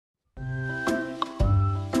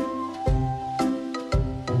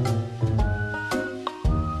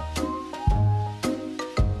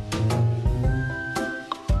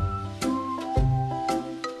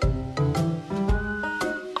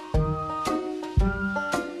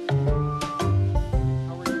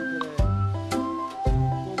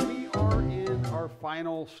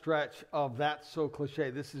final stretch of That's So Cliche.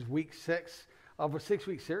 This is week 6 of a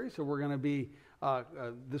 6-week series. So we're going to be,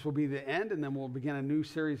 this will be the end, and then we'll begin a new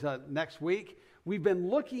series next week. We've been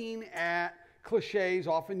looking at cliches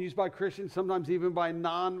often used by Christians, sometimes even by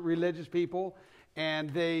non-religious people. And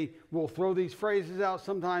they will throw these phrases out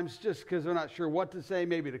sometimes just because they're not sure what to say,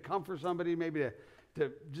 maybe to comfort somebody, maybe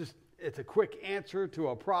to just, it's a quick answer to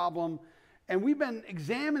a problem. And we've been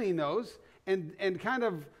examining those and kind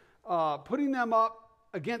of putting them up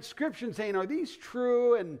against Scripture and saying, are these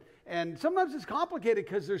true? And sometimes it's complicated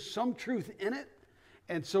because there's some truth in it.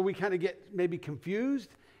 And so we kind of get maybe confused.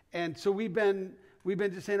 And so we've been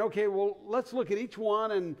just saying, okay, well, let's look at each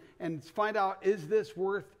one and find out, is this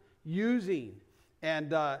worth using?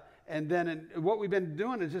 And then what we've been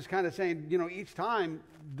doing is just kind of saying, each time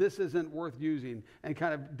this isn't worth using and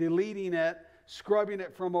kind of deleting it, scrubbing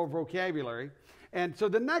it from our vocabulary. And so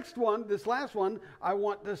the next one, this last one, I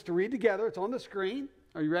want us to read together. It's on the screen.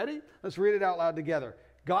 Are you ready? Let's read it out loud together.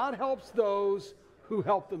 God helps those who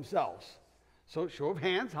help themselves. So show of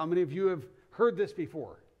hands, how many of you have heard this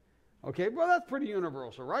before? Okay, well, that's pretty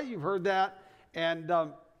universal, right? You've heard that, and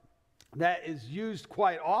that is used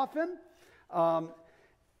quite often.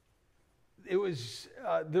 There was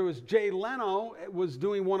Jay Leno was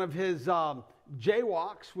doing one of his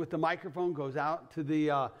jaywalks with the microphone, goes out to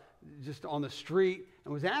the just on the street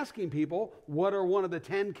and was asking people what are one of the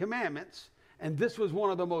 10 commandments, and this was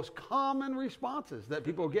one of the most common responses that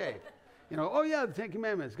people gave. Oh yeah, the 10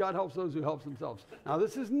 commandments. God helps those who help themselves. Now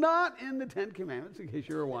this is not in the 10 commandments, in case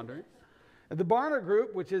you were wondering. The Barna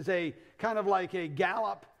Group, which is a kind of like a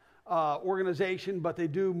Gallup organization, but they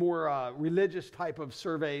do more religious type of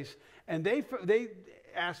surveys, and they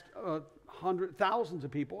asked thousands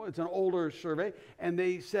of people. It's an older survey, and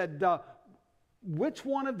they said, which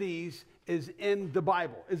one of these is in the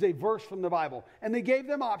Bible, is a verse from the Bible? And they gave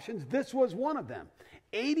them options. This was one of them.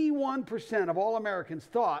 81% of all Americans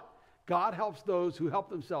thought God helps those who help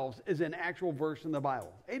themselves is an actual verse in the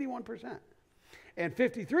Bible. 81%. And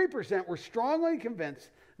 53% were strongly convinced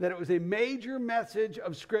that it was a major message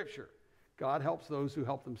of Scripture. God helps those who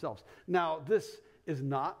help themselves. Now, this is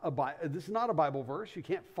not a Bible verse. You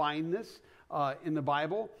can't find this in the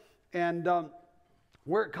Bible. And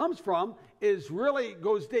where it comes from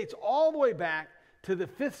dates all the way back to the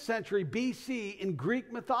 5th century BC in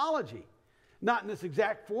Greek mythology. Not in this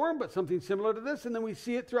exact form, but something similar to this. And then we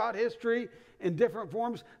see it throughout history in different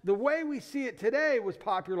forms. The way we see it today was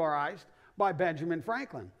popularized by Benjamin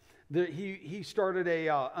Franklin. He started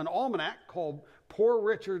an almanac called Poor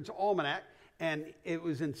Richard's Almanac, and it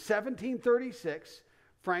was in 1736.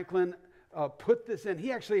 Franklin put this in.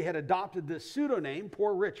 He actually had adopted this pseudonym,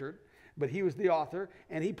 Poor Richard, but he was the author,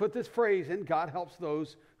 and he put this phrase in, God helps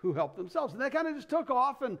those who help themselves. And that kind of just took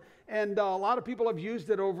off, and a lot of people have used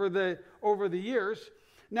it over the years.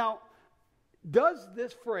 Now, does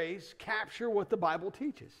this phrase capture what the Bible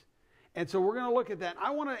teaches? And so we're going to look at that.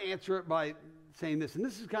 I want to answer it by saying this, and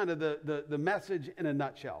this is kind of the message in a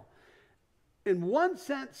nutshell. In one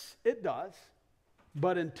sense, it does,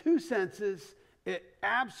 but in two senses, it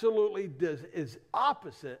absolutely is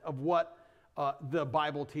opposite of what the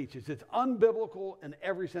Bible teaches. It's unbiblical in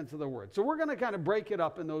every sense of the word. So we're going to kind of break it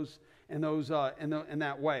up in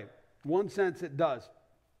that way. One sense, it does,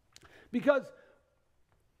 because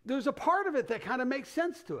there's a part of it that kind of makes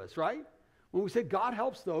sense to us, right? When we say God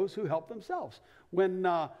helps those who help themselves. When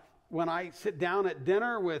I sit down at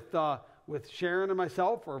dinner with Sharon and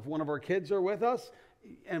myself, or if one of our kids are with us,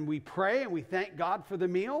 and we pray and we thank God for the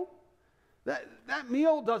meal, that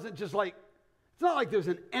meal doesn't just it's not like there's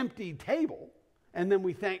an empty table and then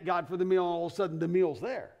we thank God for the meal and all of a sudden the meal's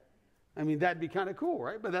there. I mean, that'd be kind of cool,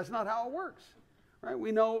 right? But that's not how it works, right?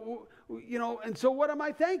 We know, and so what am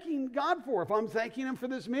I thanking God for? If I'm thanking Him for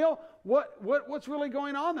this meal, what's really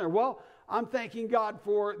going on there? Well, I'm thanking God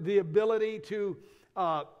for the ability to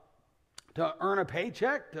earn a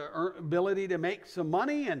paycheck, ability to make some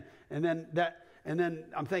money, and then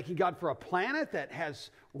I'm thanking God for a planet that has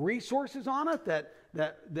resources on it,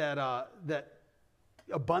 that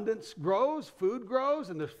abundance grows, food grows,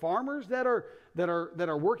 and there's farmers that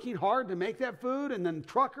are working hard to make that food, and then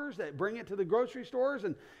truckers that bring it to the grocery stores,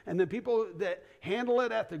 and then people that handle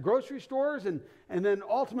it at the grocery stores, and then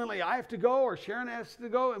ultimately I have to go, or Sharon has to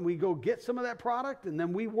go, and we go get some of that product, and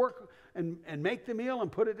then we work and make the meal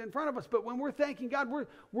and put it in front of us. But when we're thanking God,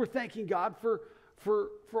 we're thanking God for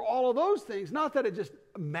all of those things, not that it just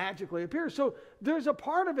magically appears. So there's a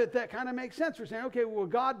part of it that kind of makes sense. We're saying, okay, well,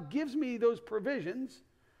 God gives me those provisions,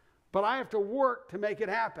 but I have to work to make it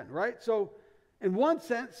happen, right? So in one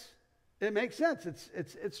sense, it makes sense.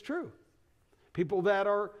 It's true. People that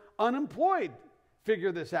are unemployed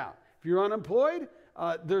figure this out. If you're unemployed,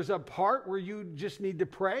 there's a part where you just need to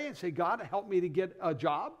pray and say, God, help me to get a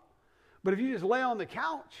job. But if you just lay on the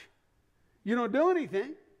couch, you don't do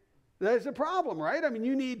anything, there's a problem, right? I mean,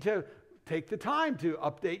 you need to take the time to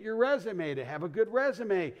update your resume, to have a good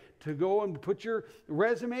resume, to go and put your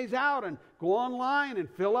resumes out and go online and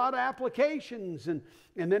fill out applications and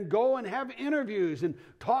then go and have interviews and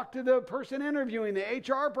talk to the person interviewing, the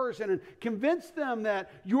HR person, and convince them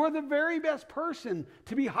that you're the very best person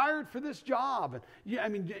to be hired for this job.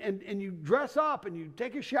 And you dress up and you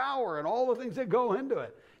take a shower and all the things that go into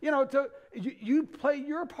it. You play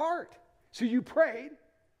your part. So you prayed,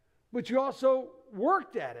 but you also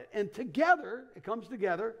worked at it, and together it comes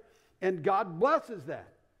together, and God blesses that.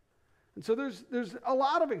 And so there's a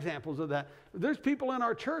lot of examples of that. There's people in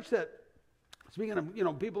our church that, speaking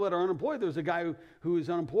of people that are unemployed, there's a guy who is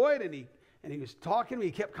unemployed, and he was talking to me.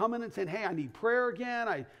 He kept coming and saying, "Hey, I need prayer again.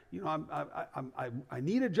 I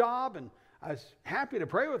need a job." And I was happy to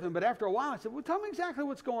pray with him, but after a while I said, "Well, tell me exactly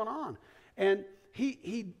what's going on." And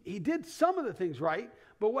he did some of the things right.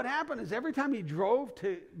 But what happened is every time he drove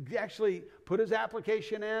to actually put his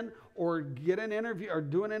application in or get an interview or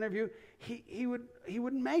do an interview, he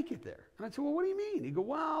wouldn't make it there. And I said, "Well, what do you mean?" He'd go,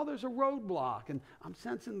 "Well, there's a roadblock, and I'm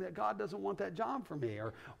sensing that God doesn't want that job for me."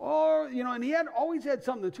 And he always had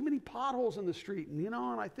something. There's too many potholes in the street, and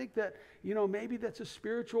I think that maybe that's a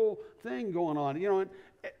spiritual thing going on.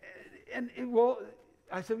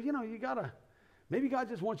 I said, you gotta. Maybe God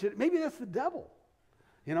just wants you. Maybe that's the devil.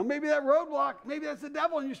 Maybe that roadblock, maybe that's the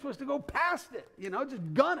devil, and you're supposed to go past it.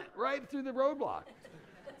 Just gun it right through the roadblock.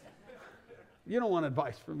 You don't want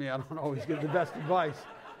advice from me. I don't always give the best advice.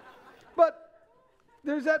 But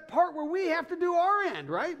there's that part where we have to do our end,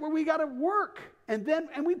 right? Where we got to work, and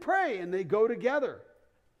we pray, and they go together.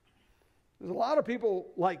 There's a lot of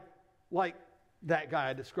people like that guy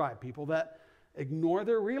I described, people that ignore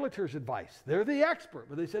their realtor's advice. They're the expert,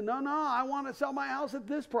 but they said, no, I want to sell my house at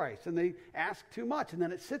this price. And they ask too much, and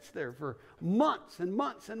then it sits there for months and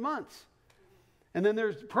months and months. And then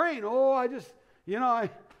there's praying, I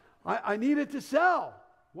need it to sell.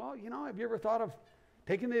 Well, have you ever thought of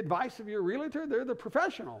taking the advice of your realtor? They're the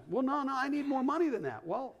professional. Well, no, I need more money than that.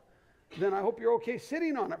 Well, then I hope you're okay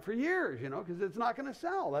sitting on it for years, because it's not going to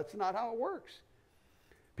sell. That's not how it works.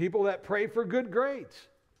 People that pray for good grades.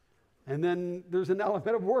 And then there's an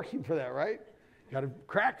element of working for that, right? You got to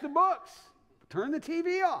crack the books, turn the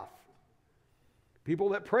TV off. People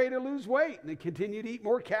that pray to lose weight and they continue to eat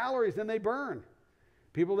more calories than they burn.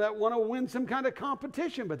 People that want to win some kind of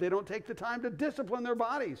competition, but they don't take the time to discipline their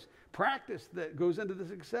bodies. Practice that goes into the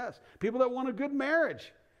success. People that want a good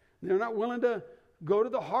marriage. They're not willing to go to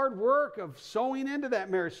the hard work of sowing into that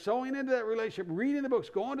marriage, sowing into that relationship, reading the books,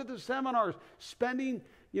 going to the seminars, spending,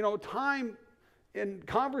 time in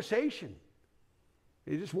conversation.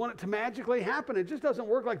 You just want it to magically happen. It just doesn't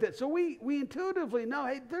work like that. So we intuitively know,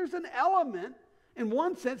 hey, there's an element, in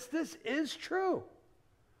one sense, this is true.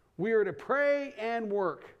 We are to pray and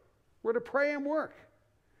work. We're to pray and work.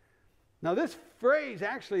 Now this phrase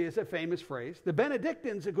actually is a famous phrase. The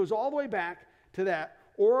Benedictines, it goes all the way back to that,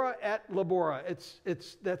 ora et labora.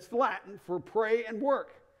 That's Latin for pray and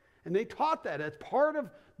work. And they taught that as part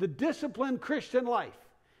of the disciplined Christian life,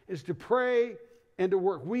 is to pray and to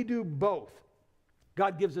work. We do both.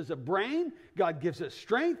 God gives us a brain. God gives us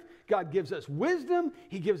strength. God gives us wisdom.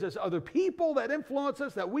 He gives us other people that influence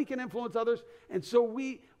us, that we can influence others. And so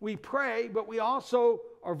we pray, but we also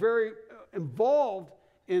are very involved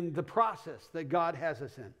in the process that God has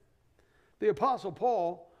us in. The Apostle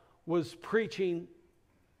Paul was preaching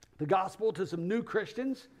the gospel to some new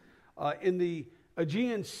Christians in the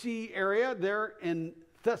Aegean Sea area there in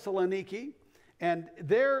Thessaloniki. And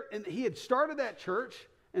he had started that church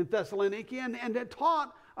in Thessaloniki and had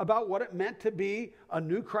taught about what it meant to be a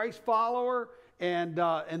new Christ follower and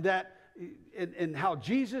how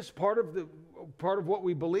Jesus, part of what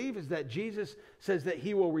we believe is that Jesus says that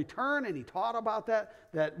he will return, and he taught about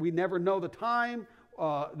that we never know the time,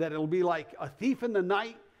 that it'll be like a thief in the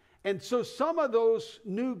night. And so some of those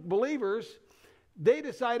new believers, they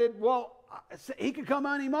decided, well, he could come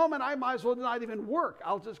any moment. I might as well not even work.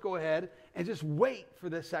 I'll just go ahead and just wait for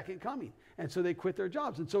the second coming. And so they quit their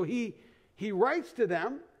jobs. And so he writes to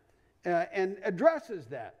them and addresses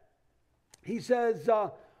that. He says,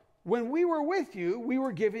 when we were with you, we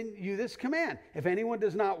were giving you this command. If anyone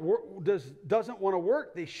doesn't want to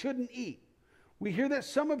work, they shouldn't eat. We hear that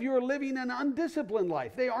some of you are living an undisciplined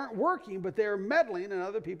life. They aren't working, but they are meddling in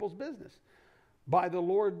other people's business. By the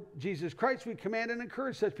Lord Jesus Christ, we command and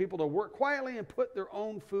encourage such people to work quietly and put their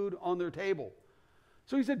own food on their table.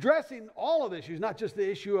 So he's addressing all of the issues, not just the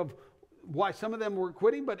issue of why some of them were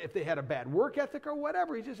quitting, but if they had a bad work ethic or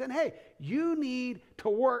whatever, he's just saying, hey, you need to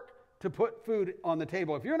work to put food on the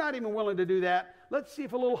table. If you're not even willing to do that, let's see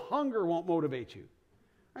if a little hunger won't motivate you.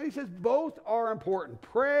 Right? He says both are important.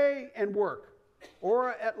 Pray and work.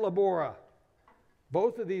 Ora et labora.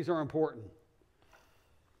 Both of these are important.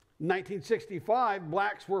 In 1965,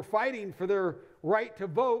 blacks were fighting for their right to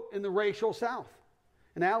vote in the racial South.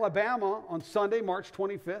 In Alabama, on Sunday, March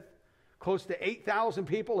 25th, close to 8,000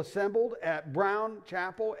 people assembled at Brown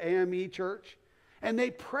Chapel AME Church, and they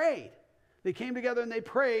prayed. They came together and they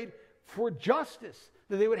prayed for justice,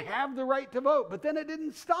 that they would have the right to vote. But then it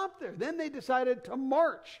didn't stop there. Then they decided to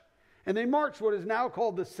march. And they marched what is now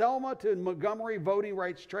called the Selma to Montgomery Voting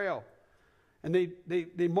Rights Trail. And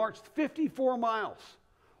they marched 54 miles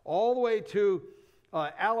all the way to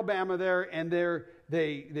Alabama there. And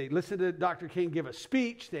they listened to Dr. King give a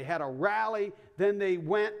speech. They had a rally. Then they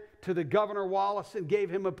went to the Governor Wallace and gave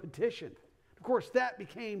him a petition. Of course, that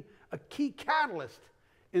became a key catalyst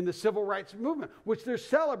in the civil rights movement, which they're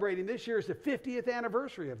celebrating this year is the 50th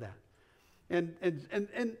anniversary of that. And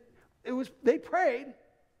it was, they prayed,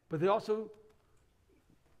 but they also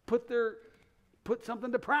put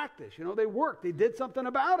something to practice. You know, they worked, they did something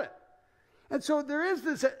about it. And so there is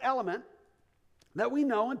this element that we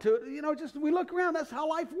know just we look around, that's how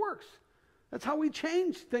life works. That's how we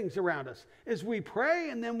change things around us, is we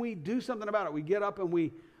pray and then we do something about it. We get up and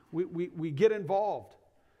we get involved.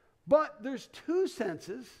 But there's two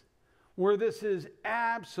senses where this is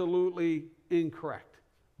absolutely incorrect.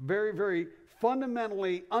 Very, very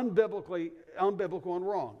fundamentally, unbiblical and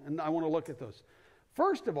wrong. And I want to look at those.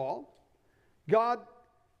 First of all, God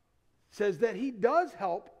says that he does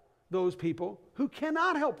help those people who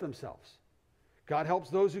cannot help themselves. God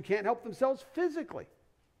helps those who can't help themselves physically.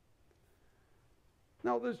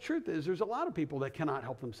 Now, the truth is there's a lot of people that cannot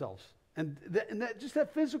help themselves. And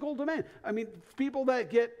that physical domain. I mean, people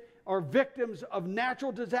that are victims of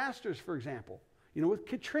natural disasters, for example. You know, with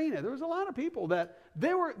Katrina, there was a lot of people that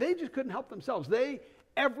they just couldn't help themselves.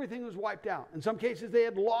 Everything was wiped out. In some cases, they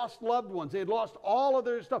had lost loved ones. They had lost all of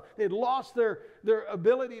their stuff. They had lost their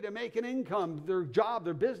ability to make an income. Their job,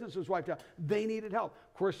 their business was wiped out. They needed help.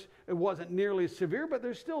 Of course, it wasn't nearly as severe, but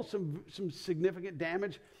there's still some significant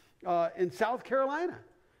damage in South Carolina.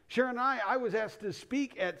 Sharon and I was asked to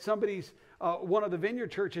speak at one of the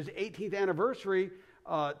Vineyard Church's 18th anniversary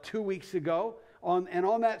 2 weeks ago.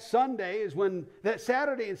 On that Sunday is when, that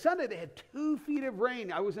Saturday and Sunday, they had 2 feet of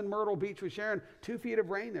rain. I was in Myrtle Beach with Sharon, 2 feet of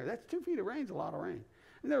rain there. That's 2 feet of rain is a lot of rain.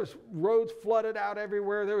 And there was roads flooded out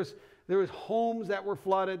everywhere. There was homes that were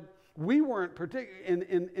flooded. We weren't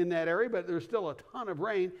particularly in that area, but there was still a ton of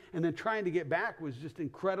rain. And then trying to get back was just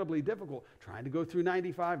incredibly difficult. Trying to go through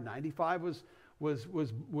 95. 95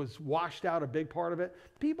 was washed out, a big part of it.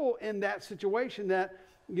 People in that situation that,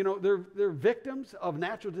 you know, they're victims of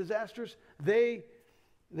natural disasters. They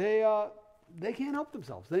can't help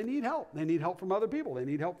themselves. They need help. They need help from other people. They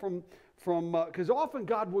need help from because often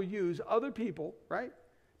God will use other people, right,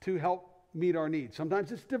 to help meet our needs.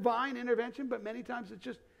 Sometimes it's divine intervention, but many times it's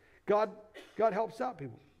just God helps out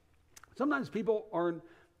people. Sometimes people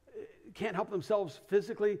can't help themselves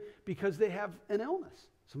physically because they have an illness.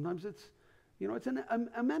 Sometimes it's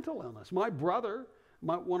a mental illness. My brother,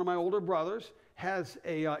 one of my older brothers,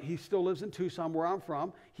 he still lives in Tucson, where I'm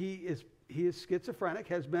from. He is schizophrenic,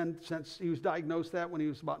 has been since he was diagnosed that when he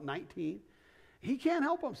was about 19. He can't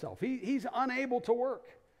help himself. He's unable to work.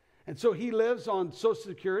 And so he lives on Social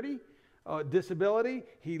Security, disability.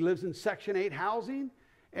 He lives in Section 8 housing.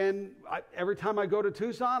 And every time I go to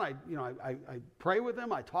Tucson, I pray with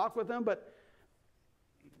him, I talk with him, but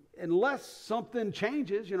unless something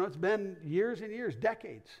changes, it's been years and years,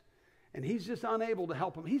 decades, and he's just unable to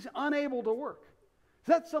help him. He's unable to work.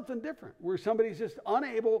 So that's something different, where somebody's just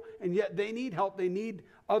unable, and yet they need help. They need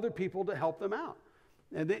other people to help them out.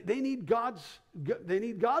 And they need God's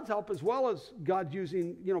help, as well as God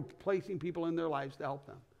using, placing people in their lives to help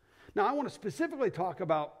them. Now, I want to specifically talk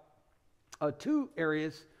about 2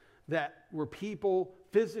 areas where people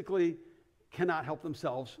physically cannot help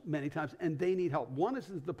themselves many times, and they need help. One is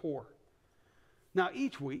the poor. Now,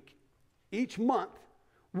 each week, each month,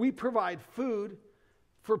 we provide food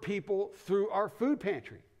for people through our food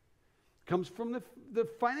pantry. It comes from the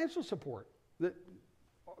financial support that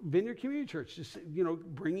Vineyard Community Church, just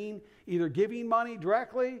either giving money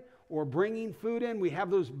directly or bringing food in. We have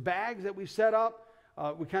those bags that we set up.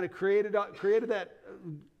 We kind of created that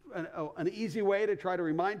an easy way to try to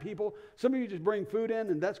remind people. Some of you just bring food in,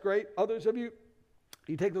 and that's great. Others of you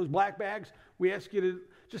take those black bags. We ask you to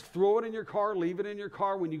just throw it in your car, leave it in your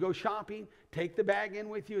car. When you go shopping, take the bag in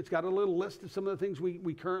with you. It's got a little list of some of the things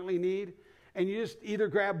we currently need. And you just either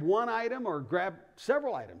grab one item or grab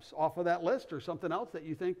several items off of that list or something else that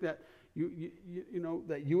you think that you know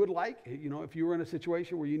that you would like. You know, if you were in a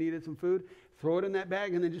situation where you needed some food, throw it in that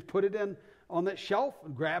bag and then just put it in on that shelf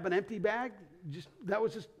and grab an empty bag.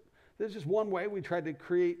 There's just one way. We tried to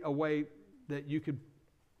create a way that you could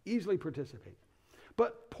easily participate.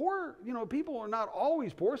 But poor, you know, people are not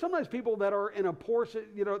always poor. Sometimes people that are in a poor,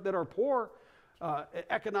 you know, that are poor,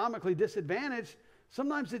 economically disadvantaged,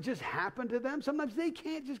 sometimes it just happened to them. Sometimes they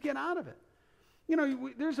can't just get out of it. You know,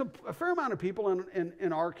 there's a fair amount of people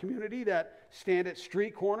in our community that stand at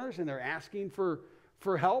street corners and they're asking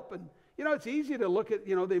for help. And, you know, it's easy to look at,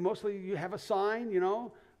 you know, you have a sign, you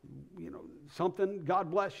know, something, God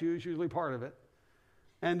bless you is usually part of it.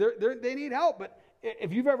 And they need help. But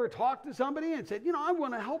if you've ever talked to somebody and said, you know, I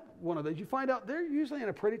want to help one of those, you find out they're usually in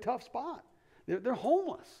a pretty tough spot. They're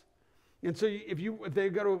homeless. And so if they're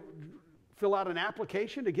going to fill out an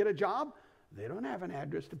application to get a job, they don't have an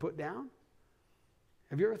address to put down.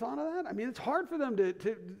 Have you ever thought of that? I mean, it's hard for them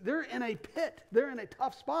they're in a pit. They're in a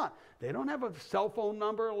tough spot. They don't have a cell phone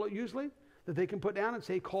number usually that they can put down and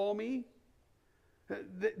say, call me.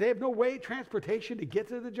 They have no way, transportation to get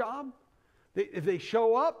to the job. If they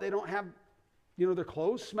show up, they don't have, you know, their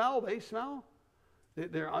clothes smell, they smell.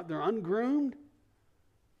 They're ungroomed.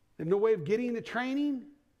 They have no way of getting the training.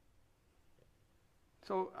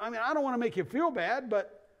 So, I mean, I don't want to make you feel bad,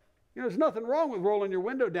 but, you know, there's nothing wrong with rolling your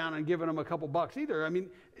window down and giving them a couple bucks either. I mean,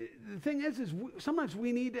 the thing is sometimes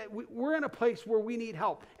we're in a place where we need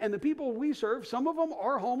help. And the people we serve, some of them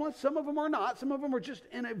are homeless, some of them are not, some of them are just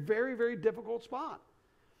in a very, very difficult spot.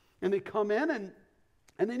 And they come in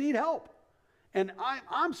and they need help. And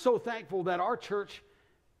I'm so thankful that our church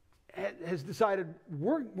has decided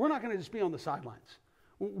we're not going to just be on the sidelines.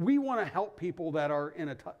 We want to help people that are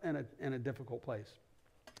in a difficult place.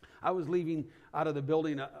 I was leaving out of the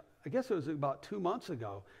building, I guess it was about 2 months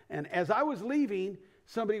ago. And as I was leaving,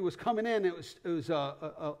 somebody was coming in. It was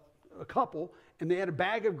a couple, and they had a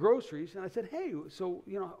bag of groceries. And I said, hey, so,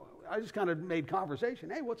 you know, I just kind of made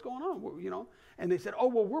conversation. Hey, what's going on? You know, and they said, oh,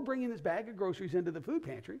 well, we're bringing this bag of groceries into the food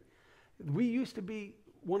pantry. We used to be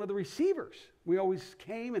one of the receivers. We always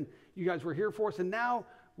came, and you guys were here for us. And now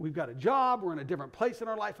we've got a job. We're in a different place in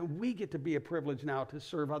our life, and we get to be a privilege now to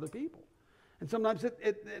serve other people. And sometimes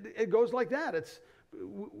it goes like that. It's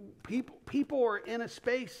people are in a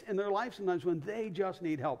space in their life sometimes when they just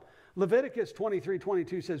need help. Leviticus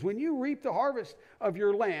 23:22 says, when you reap the harvest of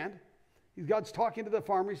your land, God's talking to the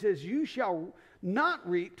farmer, he says, you shall not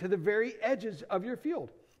reap to the very edges of your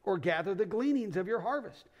field or gather the gleanings of your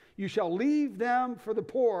harvest. You shall leave them for the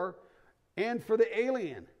poor and for the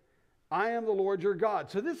alien. I am the Lord your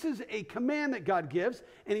God. So this is a command that God gives.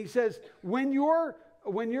 And he says, when you're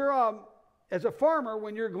as a farmer,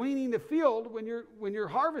 when you're gleaning the field, when you're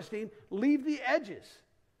harvesting, leave the edges.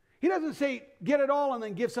 He doesn't say get it all and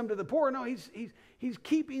then give some to the poor. No, he's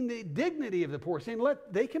keeping the dignity of the poor, saying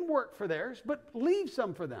they can work for theirs, but leave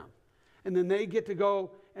some for them. And then they get to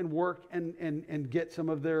go and work and get some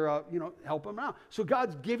of their, help them out. So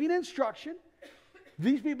God's giving instruction.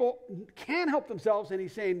 These people can help themselves, and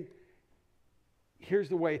he's saying, here's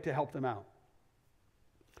the way to help them out.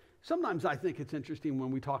 Sometimes I think it's interesting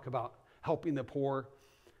when we talk about helping the poor.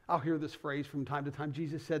 I'll hear this phrase from time to time.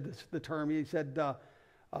 Jesus said the term, he said,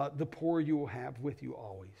 the poor you will have with you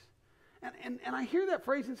always. And I hear that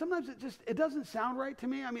phrase, and sometimes it doesn't sound right to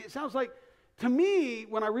me. I mean, it sounds like, to me,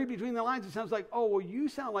 when I read between the lines, it sounds like, oh, well, you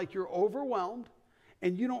sound like you're overwhelmed,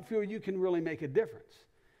 and you don't feel you can really make a difference.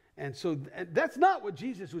 And so that's not what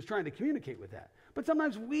Jesus was trying to communicate with that. But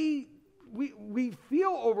sometimes we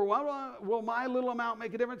feel overwhelmed. Will my little amount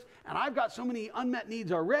make a difference? And I've got so many unmet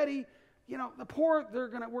needs already. You know, the poor,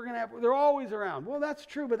 they're always around. Well, that's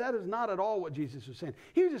true, but that is not at all what Jesus was saying.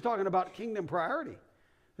 He was just talking about kingdom priority.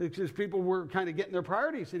 Because people were kind of getting their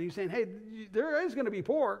priorities, and he's saying, hey, there is going to be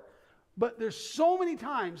poor, but there's so many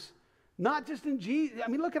times, not just in Jesus. I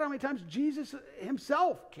mean, look at how many times Jesus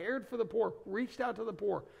himself cared for the poor, reached out to the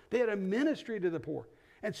poor. They had a ministry to the poor.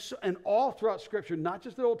 And all throughout Scripture, not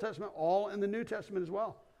just the Old Testament, all in the New Testament as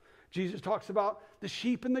well. Jesus talks about the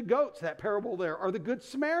sheep and the goats, that parable there, or the Good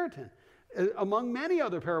Samaritan, among many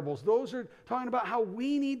other parables. Those are talking about how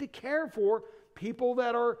we need to care for people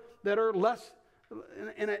that are less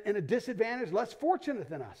in a disadvantage, less fortunate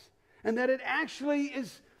than us. And that it actually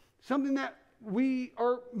is something that we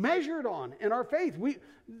are measured on in our faith.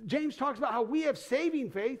 James talks about how we have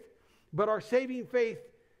saving faith, but our saving faith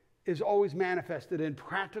is always manifested in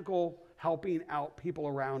practical helping out people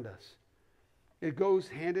around us. It goes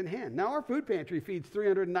hand in hand. Now, our food pantry feeds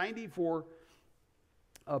 394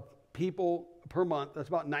 people per month. That's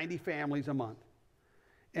about 90 families a month.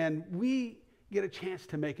 And we get a chance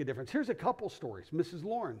to make a difference. Here's a couple stories. Mrs.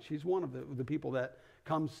 Lauren, she's one of the people that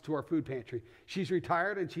comes to our food pantry. She's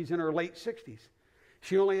retired and she's in her late 60s.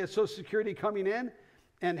 She only has Social Security coming in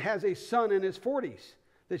and has a son in his 40s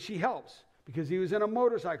that she helps because he was in a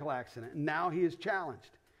motorcycle accident and now he is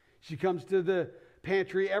challenged. She comes to the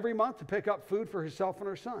pantry every month to pick up food for herself and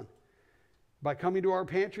her son. By coming to our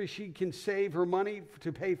pantry, she can save her money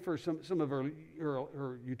to pay for some of her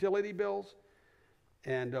utility bills.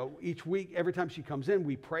 And each week, every time she comes in,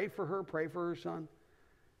 we pray for her son.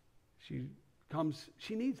 She comes,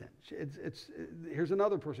 she needs it. Here's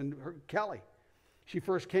another person, Kelly. She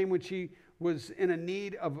first came when she was in a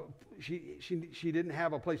need of, she didn't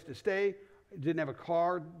have a place to stay, didn't have a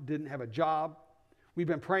car, didn't have a job. We've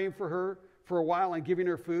been praying for her for a while and giving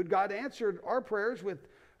her food. God answered our prayers with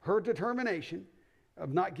her determination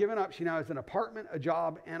of not giving up. She now has an apartment, a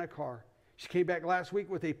job, and a car. She came back last week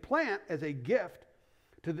with a plant as a gift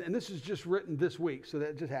and this is just written this week, so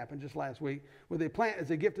that just happened just last week, with a plant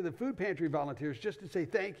as a gift to the food pantry volunteers just to say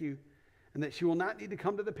thank you and that she will not need to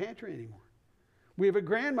come to the pantry anymore. We have a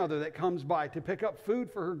grandmother that comes by to pick up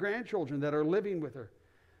food for her grandchildren that are living with her.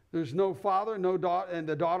 There's no father, no daughter, and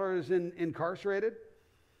the daughter is incarcerated.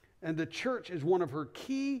 And the church is one of her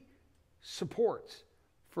key supports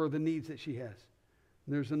for the needs that she has.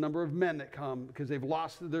 And there's a number of men that come because they've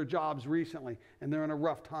lost their jobs recently and they're in a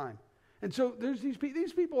rough time. And so there's these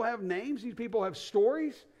people have names, these people have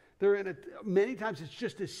stories. Many times it's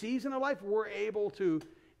just a season of life we're able to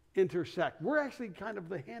intersect. We're actually kind of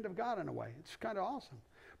the hand of God in a way. It's kind of awesome.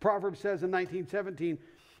 Proverbs says in 19:17,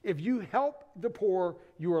 if you help the poor,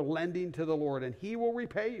 you are lending to the Lord, and he will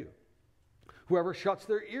repay you. Whoever shuts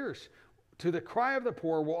their ears to the cry of the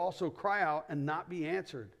poor will also cry out and not be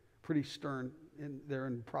answered. Pretty stern there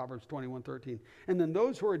in Proverbs 21:13. And then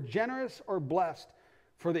those who are generous are blessed,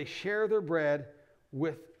 for they share their bread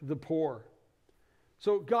with the poor.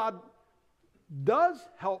 So God does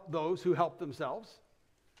help those who help themselves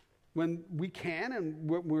when we can and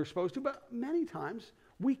we're supposed to, but many times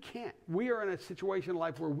we can't. We are in a situation in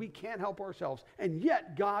life where we can't help ourselves, and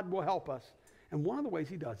yet God will help us. And one of the ways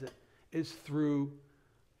he does it is through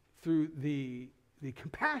the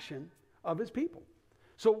compassion of his people.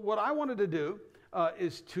 So what I wanted to do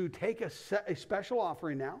is to take a special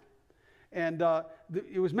offering now. And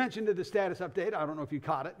it was mentioned in the status update. I don't know if you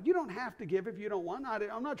caught it. You don't have to give if you don't want.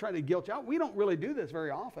 I'm not trying to guilt you out. We don't really do this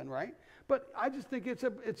very often, right? But I just think it's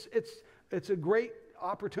a great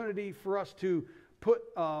opportunity for us to put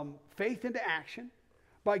faith into action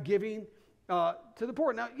by giving to the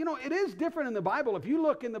poor. Now, it is different in the Bible. If you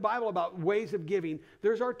look in the Bible about ways of giving,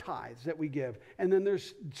 there's our tithes that we give. And then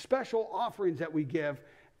there's special offerings that we give.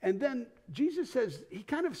 And then Jesus says, he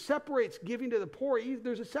kind of separates giving to the poor.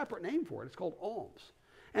 There's a separate name for it. It's called alms.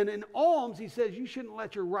 And in alms, he says, you shouldn't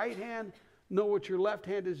let your right hand know what your left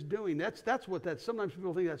hand is doing. Sometimes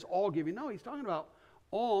people think that's all giving. No, he's talking about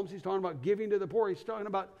alms. He's talking about giving to the poor. He's talking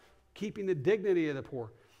about keeping the dignity of the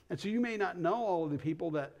poor. And so you may not know all of the people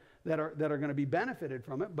that are going to be benefited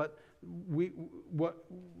from it, but we're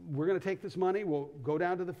going to take this money. We'll go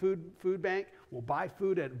down to the food bank. We'll buy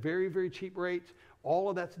food at very, very cheap rates.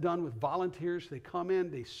 All of that's done with volunteers. They come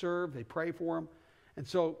in, they serve, they pray for them. And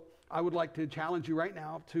so I would like to challenge you right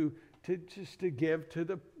now to give to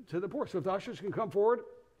the poor. So if the ushers can come forward,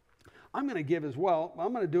 I'm going to give as well.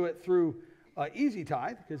 I'm going to do it through Easy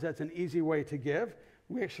Tithe because that's an easy way to give.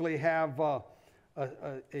 We actually have a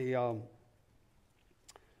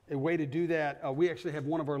way to do that. We actually have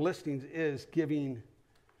one of our listings is giving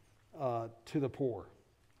to the poor.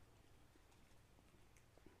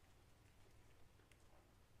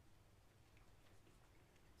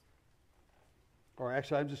 Or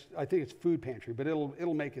actually, I think it's food pantry, but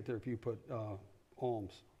it'll make it there if you put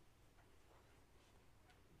alms.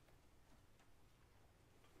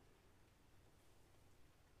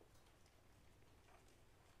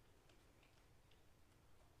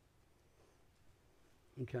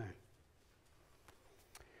 Okay.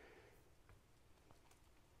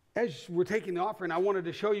 As we're taking the offering, I wanted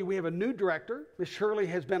to show you we have a new director. Miss Shirley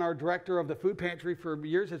has been our director of the food pantry for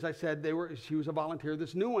years. As I said, she was a volunteer.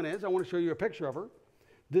 This new one is, I want to show you a picture of her.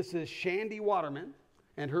 This is Shandy Waterman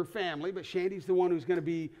and her family, but Shandy's the one who's going to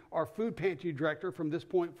be our food pantry director from this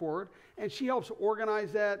point forward. And she helps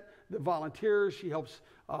organize that, the volunteers. She helps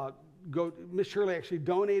Miss Shirley actually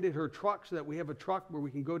donated her truck so that we have a truck where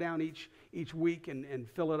we can go down each week and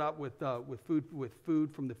fill it up with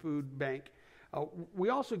food from the food bank. We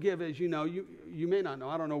also give, as you know, you may not know,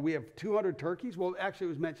 I don't know, we have 200 turkeys. Well, actually,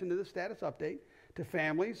 it was mentioned in the status update to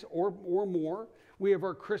families or more. We have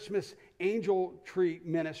our Christmas angel tree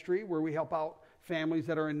ministry where we help out families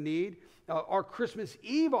that are in need. Our Christmas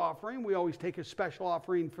Eve offering, we always take a special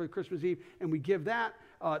offering for Christmas Eve, and we give that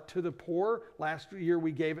to the poor. Last year,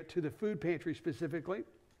 we gave it to the food pantry specifically.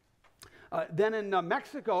 Then in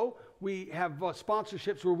Mexico, we have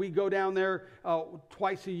sponsorships where we go down there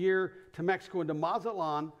twice a year to Mexico and to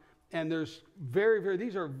Mazatlan. And there's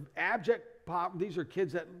these are these are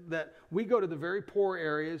kids that we go to the very poor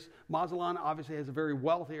areas. Mazatlan obviously has a very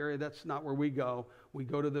wealthy area. That's not where we go. We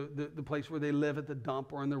go to the place where they live at the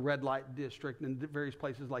dump or in the red light district and various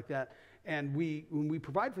places like that. And when we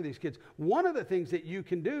provide for these kids, one of the things that you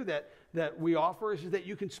can do that we offer is that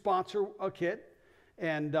you can sponsor a kid.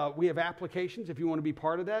 And we have applications if you want to be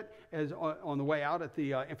part of that. As on the way out at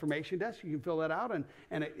the information desk, you can fill that out,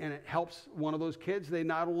 and it helps one of those kids. They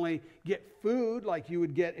not only get food like you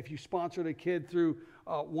would get if you sponsored a kid through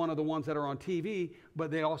one of the ones that are on TV, but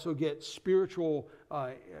they also get spiritual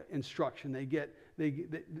instruction.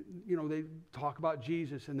 They talk about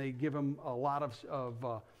Jesus, and they give them a lot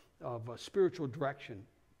of spiritual direction.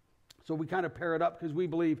 So we kind of pair it up because we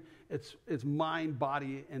believe it's mind,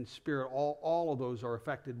 body, and spirit. All of those are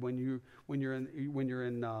affected when you're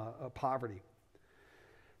in poverty.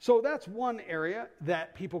 So that's one area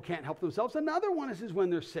that people can't help themselves. Another one is when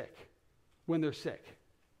they're sick. When they're sick.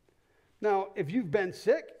 Now, if you've been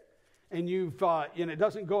sick and it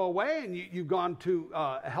doesn't go away, and you've gone to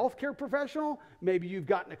a healthcare professional, maybe you've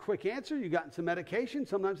gotten a quick answer, you've gotten some medication.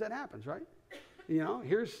 Sometimes that happens, right?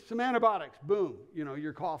 Here's some antibiotics. Boom.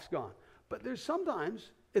 Your cough's gone. But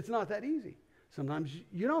sometimes it's not that easy. Sometimes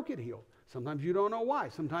you don't get healed. Sometimes you don't know why.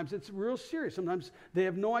 Sometimes it's real serious. Sometimes they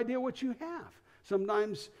have no idea what you have.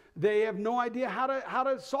 Sometimes they have no idea how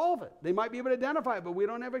to solve it. They might be able to identify it, but we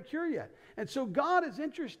don't have a cure yet. And so God is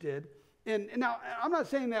interested in, now I'm not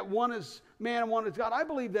saying that one is man and one is God. I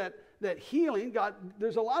believe that healing, God,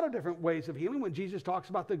 there's a lot of different ways of healing. When Jesus talks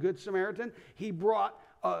about the Good Samaritan, he brought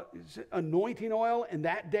anointing oil, and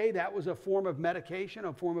that day that was a form of medication,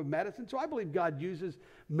 a form of medicine. So I believe God uses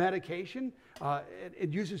medication.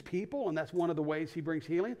 It uses people, and that's one of the ways he brings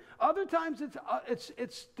healing. Other times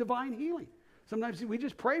it's divine healing. Sometimes we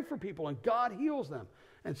just pray for people and God heals them.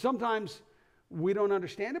 And sometimes we don't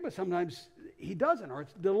understand it, but sometimes he doesn't, or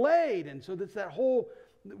it's delayed. And so that's that whole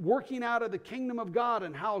working out of the kingdom of God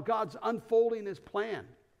and how God's unfolding his plan.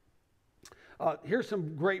 Here's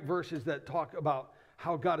some great verses that talk about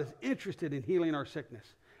how God is interested in healing our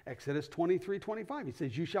sickness. Exodus 23:25. He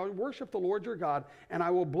says, "You shall worship the Lord your God, and I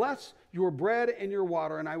will bless your bread and your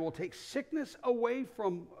water, and I will take sickness away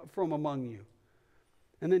from among you."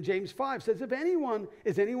 And then James 5 says,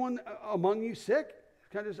 is anyone among you sick?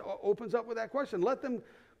 It kind of just opens up with that question. Let them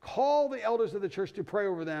call the elders of the church to pray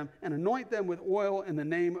over them and anoint them with oil in the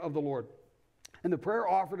name of the Lord. And the prayer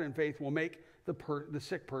offered in faith will make the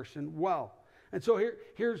sick person well. And so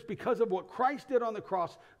here's because of what Christ did on the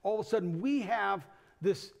cross, all of a sudden we have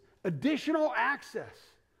this additional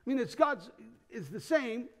access. I mean, is the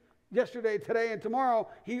same yesterday, today, and tomorrow.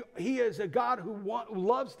 He is a God who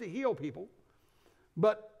loves to heal people.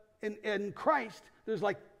 But in Christ, there's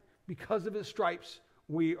because of his stripes,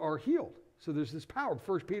 we are healed. So there's this power.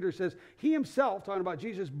 1 Peter says, he himself, talking about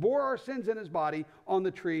Jesus, bore our sins in his body on the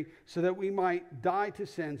tree so that we might die to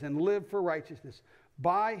sins and live for righteousness.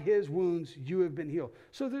 By his wounds you have been healed.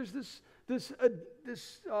 So there's this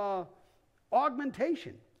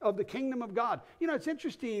augmentation of the kingdom of God. It's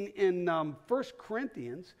interesting in 1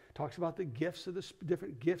 Corinthians, talks about the gifts of the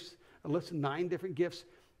different gifts. It lists 9 different gifts.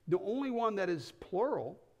 The only one that is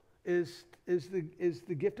plural is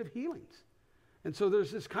the gift of healings. And so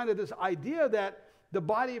there's this idea that the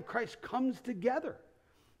body of Christ comes together.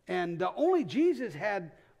 And only Jesus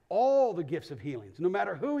had all the gifts of healings. No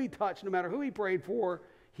matter who he touched, no matter who he prayed for,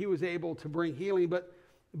 he was able to bring healing. But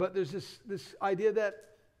there's this idea that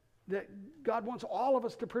God wants all of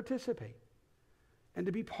us to participate and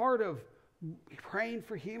to be part of praying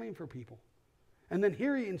for healing for people. And then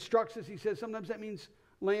here he instructs us, he says sometimes that means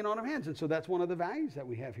laying on of hands. And so that's one of the values that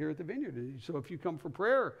we have here at the Vineyard. So if you come for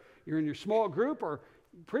prayer, you're in your small group or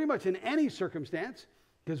pretty much in any circumstance,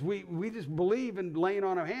 because we just believe in laying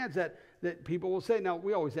on of hands that people will say. Now,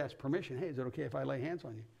 we always ask permission. Hey, is it okay if I lay hands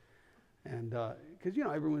on you? And because,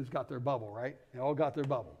 everyone's got their bubble, right? They all got their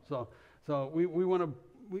bubble. So we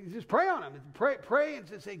just pray on them. Pray and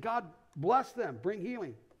just say, God, bless them, bring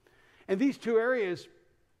healing. And these two areas,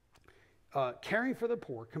 caring for the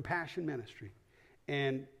poor, compassion ministry,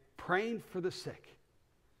 and praying for the sick,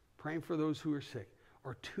 praying for those who are sick,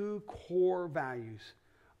 are two core values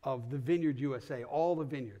of the Vineyard USA, all the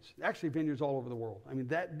vineyards, actually vineyards all over the world. I mean,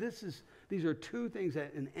 these are two things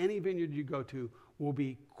that in any vineyard you go to will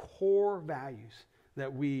be core values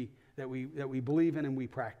that we believe in and we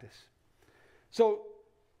practice. So,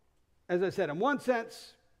 as I said, in one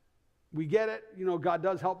sense, we get it. God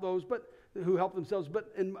does help those who help themselves.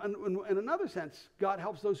 But in another sense, God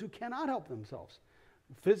helps those who cannot help themselves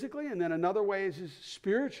physically, and then another way is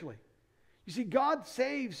spiritually. You see, God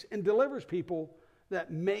saves and delivers people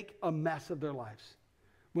that make a mess of their lives.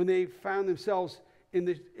 When they found themselves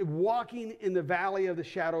walking in the valley of the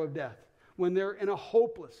shadow of death, when they're in a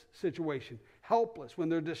hopeless situation, helpless, when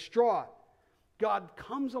they're distraught, God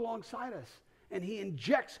comes alongside us and he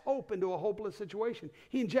injects hope into a hopeless situation.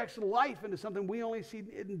 He injects life into something we only see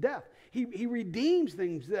in death. He redeems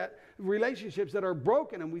relationships that are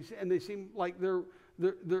broken, and they seem like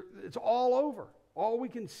it's all over. All we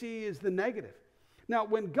can see is the negative. Now,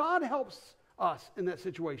 when God helps us in that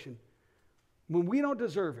situation, when we don't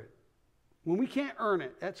deserve it, when we can't earn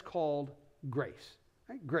it, that's called grace.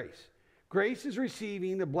 Right? Grace. Grace is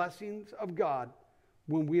receiving the blessings of God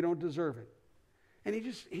when we don't deserve it.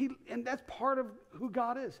 And that's part of who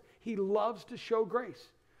God is. He loves to show grace.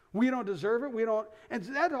 We don't deserve it. And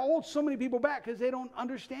that holds so many people back because they don't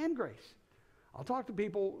understand grace. I'll talk to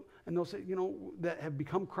people and they'll say, that have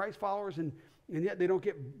become Christ followers and yet they don't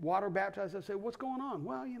get water baptized. I say, what's going on?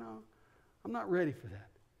 Well, I'm not ready for that.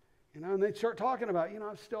 And they start talking about,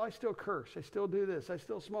 I still curse. I still do this. I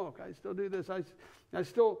still smoke. I still do this. I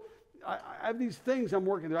have these things I'm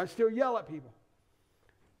working through. I still yell at people.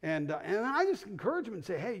 And I just encourage them and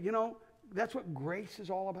say, hey, that's what grace is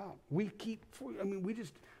all about. We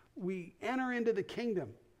enter into the kingdom,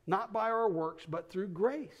 not by our works, but through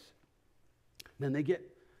grace. Then they get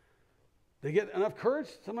enough courage.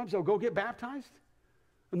 Sometimes they'll go get baptized.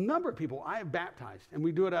 A number of people I have baptized, and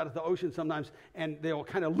we do it out at the ocean sometimes, and they'll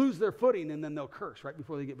kind of lose their footing, and then they'll curse right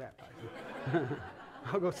before they get baptized.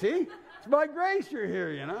 I'll go, see? It's by grace you're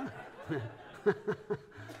here,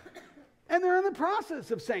 And they're in the process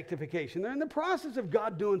of sanctification. They're in the process of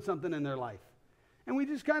God doing something in their life. And we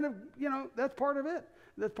just kind of, that's part of it.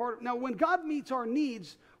 Now, when God meets our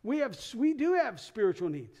needs, we do have spiritual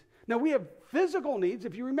needs. Now, we have physical needs.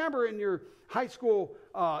 If you remember in your high school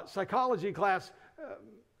psychology class,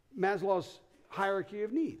 Maslow's hierarchy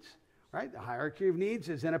of needs, right? The hierarchy of needs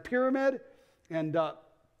is in a pyramid. And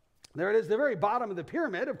there it is. The very bottom of the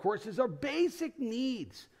pyramid, of course, is our basic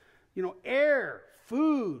needs. Air,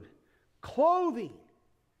 food, clothing,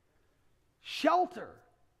 shelter.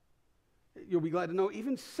 You'll be glad to know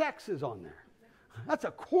even sex is on there. That's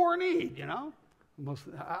a core need,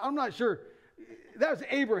 I'm not sure. That was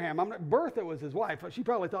Abraham. Bertha was his wife. She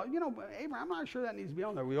probably thought, Abraham, I'm not sure that needs to be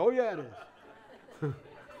on there. Oh, yeah, it is.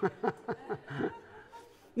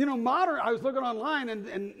 I was looking online,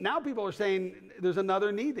 and now people are saying there's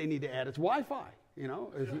another need they need to add. It's Wi-Fi,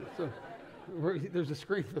 So, there's a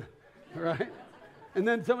screen for that, right? And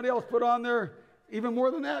then somebody else put on there, even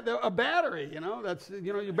more than that, a battery, that's,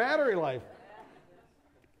 your battery life.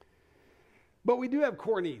 But we do have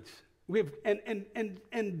core needs. We have,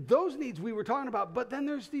 and those needs we were talking about, but then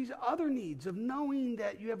there's these other needs of knowing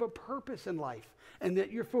that you have a purpose in life and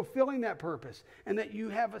that you're fulfilling that purpose and that you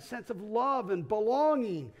have a sense of love and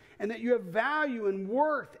belonging and that you have value and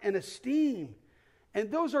worth and esteem.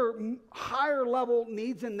 And those are higher level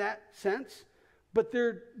needs in that sense, but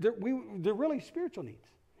they're really spiritual needs.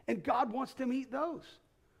 And God wants to meet those.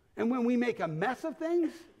 And when we make a mess of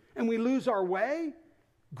things and we lose our way,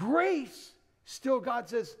 grace, still God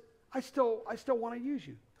says, I still want to use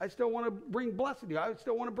you. I still want to bring blessing to you. I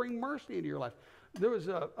still want to bring mercy into your life. There was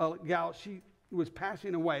a gal, she was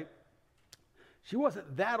passing away. She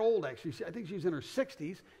wasn't that old, actually. I think she was in her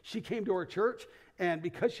 60s. She came to our church, and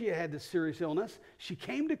because she had this serious illness, she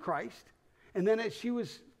came to Christ. And then as she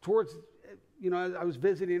was towards, I was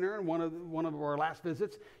visiting her in one of our last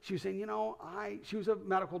visits. She was saying, she was a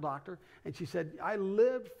medical doctor, and she said, I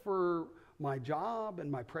lived for my job and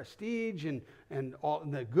my prestige and all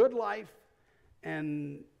the good life,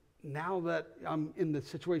 and now that I'm in the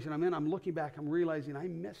situation I'm in, I'm looking back, I'm realizing I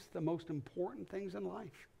missed the most important things in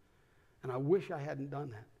life, and I wish I hadn't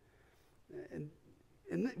done that.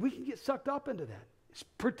 And we can get sucked up into that,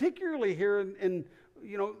 particularly here in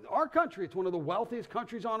our country. It's one of the wealthiest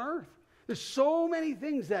countries on earth. There's so many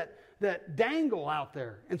things that dangle out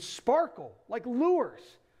there and sparkle like lures,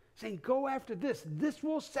 saying, go after this. This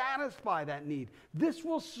will satisfy that need. This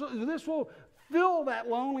will fill that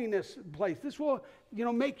loneliness place. This will,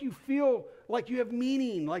 make you feel like you have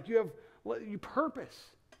meaning, like you have purpose.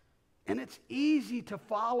 And it's easy to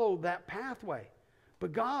follow that pathway.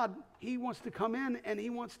 But God, he wants to come in and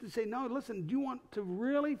he wants to say, no, listen, do you want to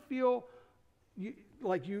really feel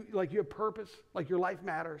like you have purpose, like your life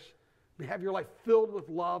matters? Have your life filled with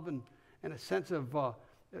love and a sense of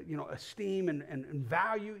esteem and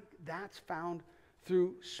value. That's found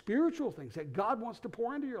through spiritual things that God wants to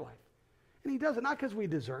pour into your life. And he does it not because we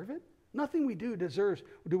deserve it. Nothing we do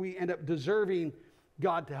do we end up deserving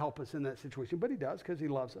God to help us in that situation. But he does because he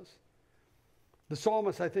loves us. The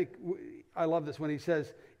psalmist, I think, I love this when he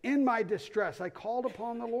says, in my distress, I called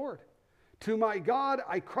upon the Lord. To my God,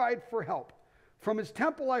 I cried for help. From his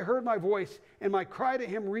temple, I heard my voice, and my cry to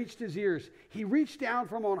him reached his ears. He reached down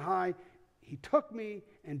from on high. He took me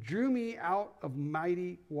and drew me out of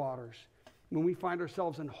mighty waters. When we find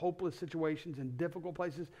ourselves in hopeless situations, in difficult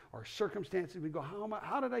places, or circumstances, we go,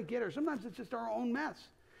 how did I get here? Sometimes it's just our own mess.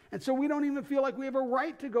 And so we don't even feel like we have a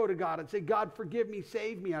right to go to God and say, God, forgive me,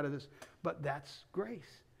 save me out of this. But that's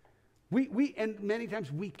grace. And many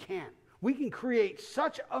times we can't. We can create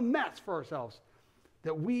such a mess for ourselves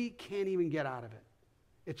that we can't even get out of it.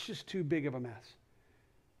 It's just too big of a mess.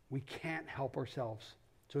 We can't help ourselves.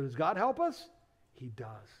 So does God help us? He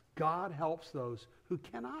does. God helps those who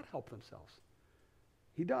cannot help themselves.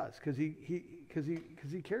 He does because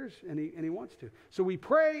he cares and he wants to. So we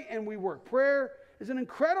pray and we work. Prayer is an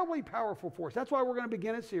incredibly powerful force. That's why we're going to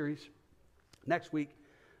begin a series next week,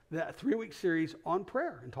 that 3-week series on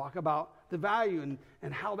prayer, and talk about the value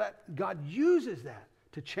and how that God uses that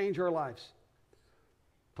to change our lives.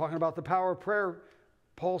 Talking about the power of prayer,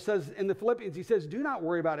 Paul says in the Philippians, he says, do not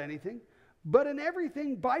worry about anything, but in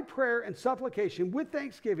everything by prayer and supplication with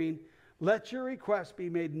thanksgiving, let your requests be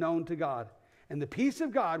made known to God. And the peace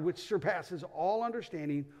of God, which surpasses all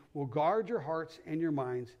understanding, will guard your hearts and your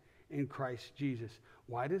minds in Christ Jesus.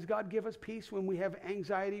 Why does God give us peace when we have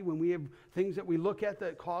anxiety, when we have things that we look at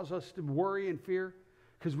that cause us to worry and fear?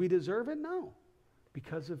 Because we deserve it? No.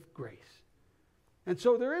 Because of grace. And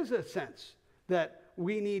so there is a sense that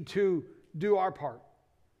we need to do our part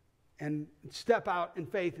and step out in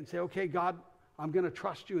faith and say, okay, God, I'm going to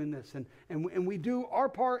trust you in this. And we do our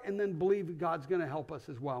part and then believe God's going to help us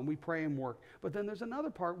as well. And we pray and work. But then there's another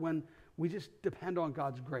part when we just depend on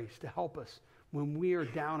God's grace to help us when we are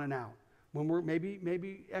down and out. When we're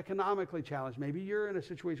maybe economically challenged. Maybe you're in a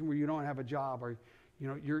situation where you don't have a job, or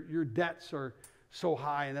your debts are so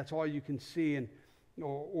high and that's all you can see.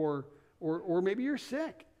 Or maybe you're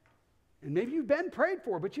sick. And maybe you've been prayed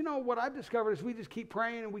for. But what I've discovered is we just keep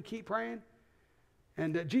praying and we keep praying.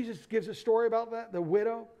 And Jesus gives a story about that, the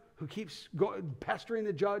widow who keeps pestering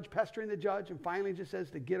the judge, and finally just says,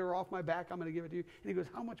 to get her off my back, I'm going to give it to you. And he goes,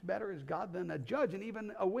 how much better is God than a judge? And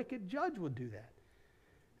even a wicked judge would do that.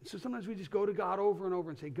 And so sometimes we just go to God over and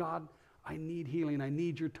over and say, God, I need healing. I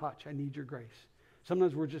need your touch. I need your grace.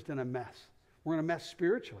 Sometimes we're just in a mess. We're in a mess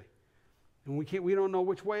spiritually. And we don't know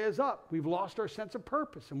which way is up. We've lost our sense of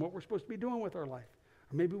purpose and what we're supposed to be doing with our life.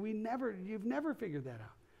 Or maybe you've never figured that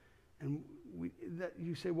out. And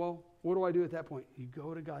you say, well, what do I do at that point? You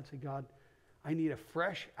go to God and say, God, I need a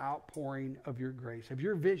fresh outpouring of your grace, of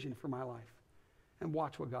your vision for my life. And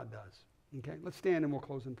watch what God does. Okay, let's stand and we'll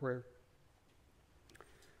close in prayer.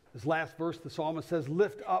 This last verse, the psalmist says,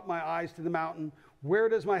 lift up my eyes to the mountain. Where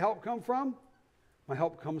does my help come from? My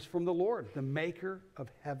help comes from the Lord, the maker of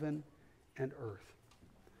heaven and earth.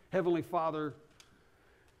 Heavenly Father,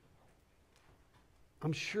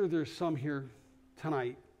 I'm sure there's some here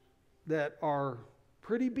tonight that are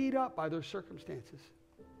pretty beat up by their circumstances.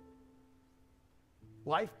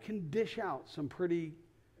 Life can dish out some pretty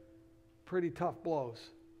tough blows.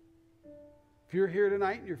 If you're here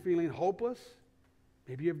tonight and you're feeling hopeless,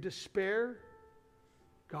 maybe you have despair,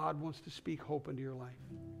 God wants to speak hope into your life.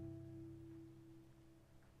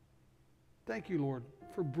 Thank you, Lord,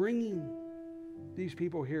 for bringing these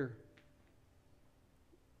people here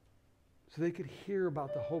so they could hear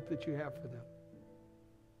about the hope that you have for them.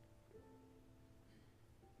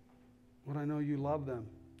 Lord, I know you love them.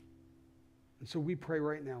 And so we pray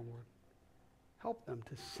right now, Lord, help them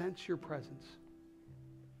to sense your presence.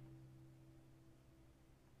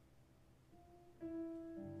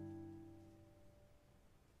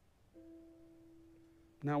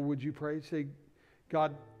 Now, would you pray? Say,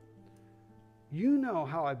 God, you know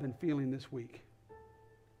how I've been feeling this week.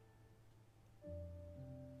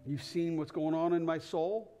 You've seen what's going on in my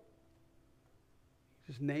soul.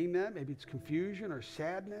 Just name that. Maybe it's confusion or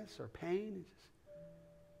sadness or pain. Just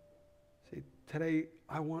say, today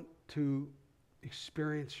I want to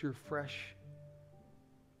experience your fresh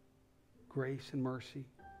grace and mercy.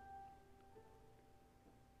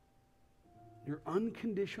 Your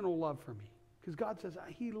unconditional love for me. Because God says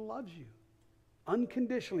he loves you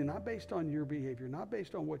unconditionally, not based on your behavior, not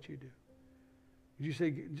based on what you do. You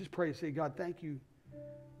say, just pray, say, God, thank you.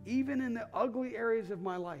 Even in the ugly areas of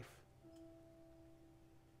my life,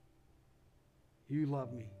 you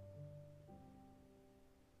love me.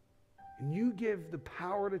 And you give the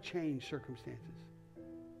power to change circumstances.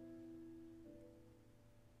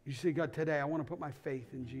 You say, God, today I want to put my faith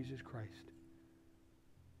in Jesus Christ.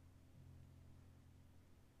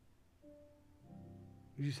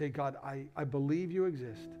 You say, God, I believe you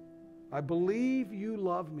exist. I believe you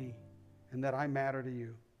love me and that I matter to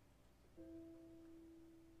you.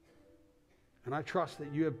 And I trust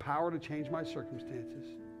that you have power to change my circumstances.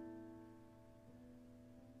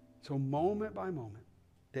 So moment by moment,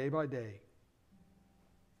 day by day,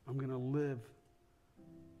 I'm going to live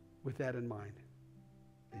with that in mind.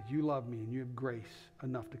 That you love me and you have grace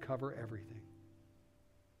enough to cover everything.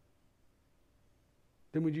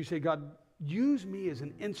 Then would you say, God, use me as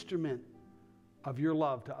an instrument of your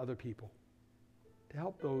love to other people, to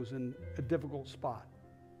help those in a difficult spot.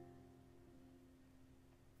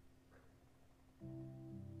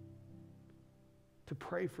 To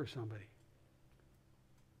pray for somebody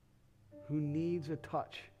who needs a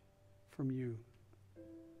touch from you.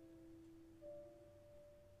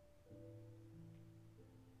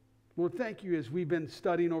 Lord, thank you as we've been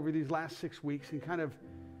studying over these last 6 weeks and kind of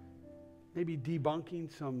maybe debunking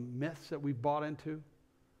some myths that we've bought into.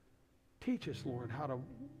 Teach us, Lord, how to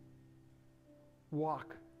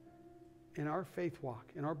walk in our faith walk,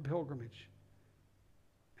 in our pilgrimage,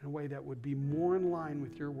 in a way that would be more in line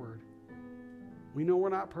with your word. We know we're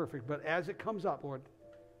not perfect, but as it comes up, Lord,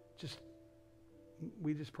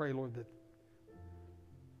 we just pray, Lord, that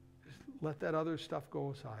just let that other stuff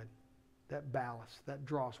go aside. That ballast, that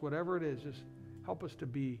dross, whatever it is, just help us to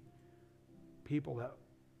be people that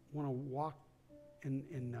want to walk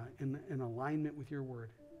in alignment with your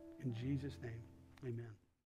word. In Jesus' name, amen.